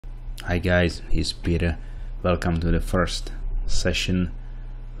Hi guys, it's Peter. Welcome to the first session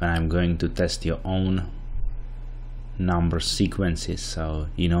when I'm going to test your own number sequences. So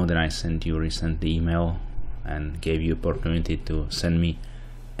you know that I sent you recently email and gave you opportunity to send me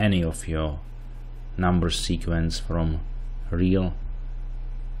any of your number sequence from real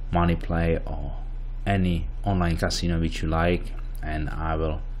money play or any online casino which you like, and I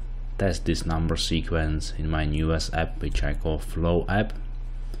will test this number sequence in my newest app which I call Flow app,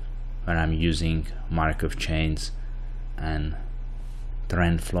 where I'm using Markov chains and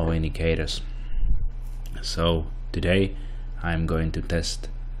trend flow indicators. So today I'm going to test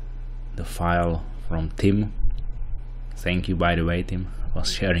the file from Tim. Thank you, by the way, Tim, for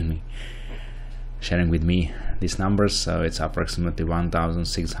sharing with me these numbers. So it's approximately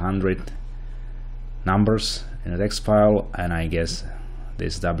 1600 numbers in a text file, and I guess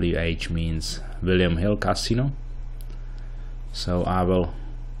this WH means William Hill Casino. So I will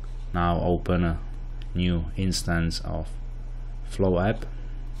now open a new instance of Flow app.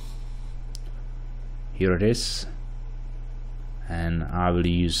 Here it is, and I will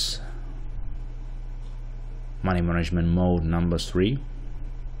use money management mode number 3,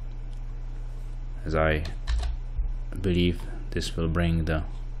 as I believe this will bring the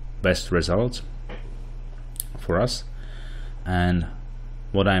best results for us. And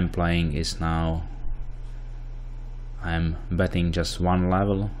what I'm playing is now I'm betting just one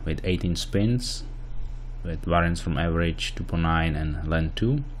level with 18 spins with variance from average 2.9 and length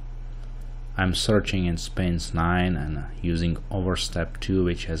 2. I'm searching in spins 9 and using overstep 2,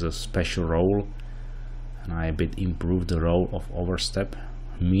 which has a special role, and I a bit improved the role of overstep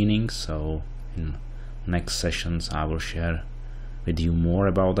meaning. So in next sessions I will share with you more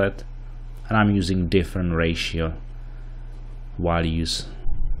about that. And I'm using different ratio values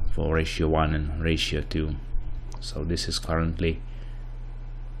for ratio 1 and ratio 2. So this is currently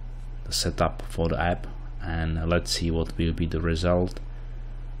the setup for the app, and let's see what will be the result.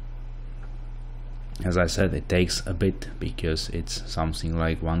 As I said, it takes a bit because it's something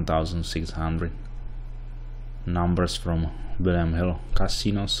like 1600 numbers from William Hill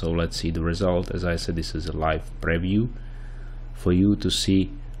Casino. So let's see the result. As I said, this is a live preview for you to see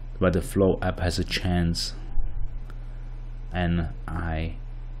whether Flow app has a chance, and I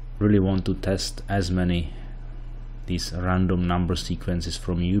really want to test as many these random number sequences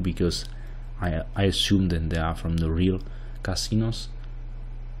from you, because I assume that they are from the real casinos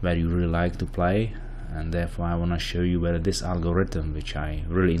where you really like to play, and therefore I want to show you whether this algorithm which I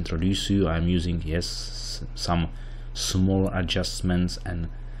really introduce you, I'm using, yes, some small adjustments and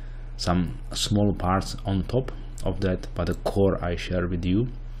some small parts on top of that, but the core I share with you,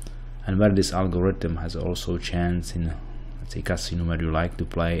 and where this algorithm has also chance in, let's say, casino where you like to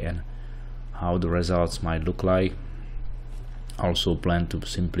play, and how the results might look like. Also plan to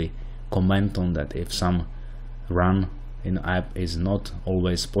simply comment on that if some run in app is not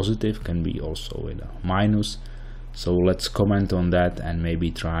always positive, can be also with a minus. So let's comment on that and maybe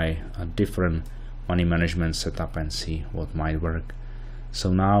try a different money management setup and see what might work.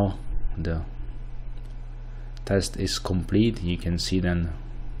 So now the test is complete. You can see then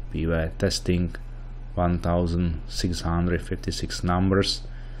we were testing 1656 numbers,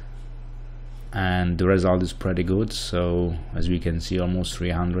 and the result is pretty good. So as we can see, almost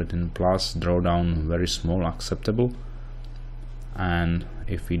 300 in plus, drawdown very small, acceptable. And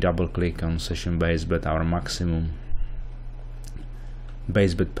if we double click on session base bet, our maximum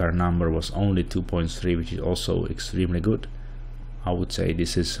base bet per number was only 2.3, which is also extremely good. I would say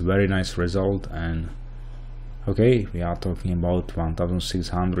this is very nice result. And okay, we are talking about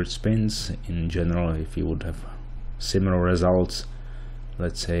 1600 spins. In general, if you would have similar results,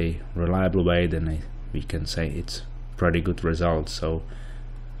 let's say reliable way, then we can say it's pretty good result. So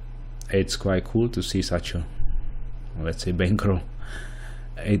it's quite cool to see such a, let's say, bankroll.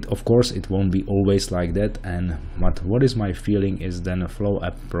 Of course it won't be always like that, and but what is my feeling is then a Flow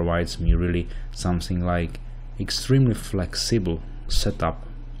app provides me really something like extremely flexible setup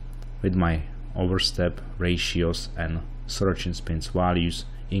with my overstep ratios and search in spins values,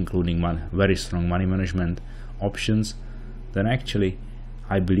 including very strong money management options. Then actually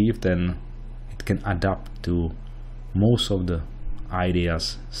I believe then it can adapt to most of the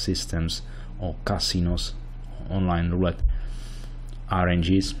ideas, systems or casinos, online roulette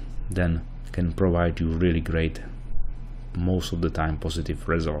RNGs, then can provide you really great, most of the time positive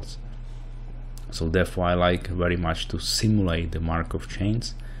results. So therefore I like very much to simulate the Markov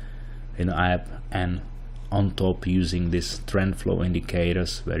chains in the app, and on top using this trend flow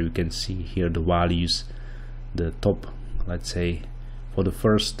indicators, where you can see here the values, the top, let's say for the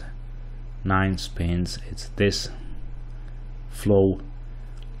first 9 spins it's this flow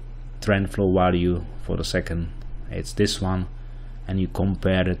trend flow value for the second, it's this one, and you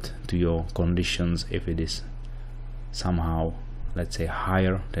compare it to your conditions. If it is somehow, let's say,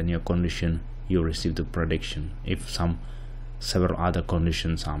 higher than your condition, you receive the prediction. If several other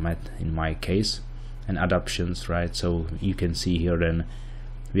conditions are met, in my case, and adaptations, right? So you can see here then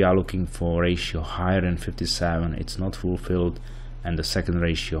we are looking for ratio higher than 57, it's not fulfilled, and the second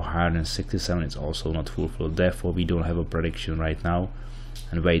ratio higher than 67, it's also not fulfilled. Therefore we don't have a prediction right now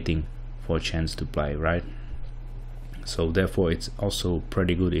and waiting for a chance to play, right? So therefore it's also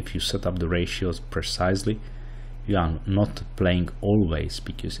pretty good if you set up the ratios precisely. You are not playing always,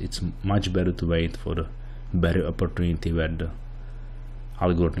 because it's much better to wait for the better opportunity where the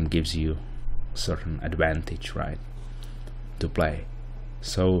algorithm gives you certain advantage, right, to play.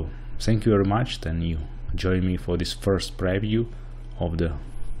 So thank you very much. Then you join me for this first preview of the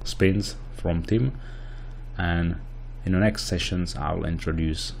spins from Tim, and in the next sessions I'll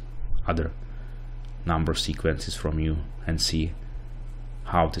introduce other number sequences from you and see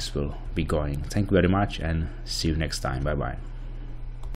how this will be going. Thank you very much, and see you next time. Bye bye.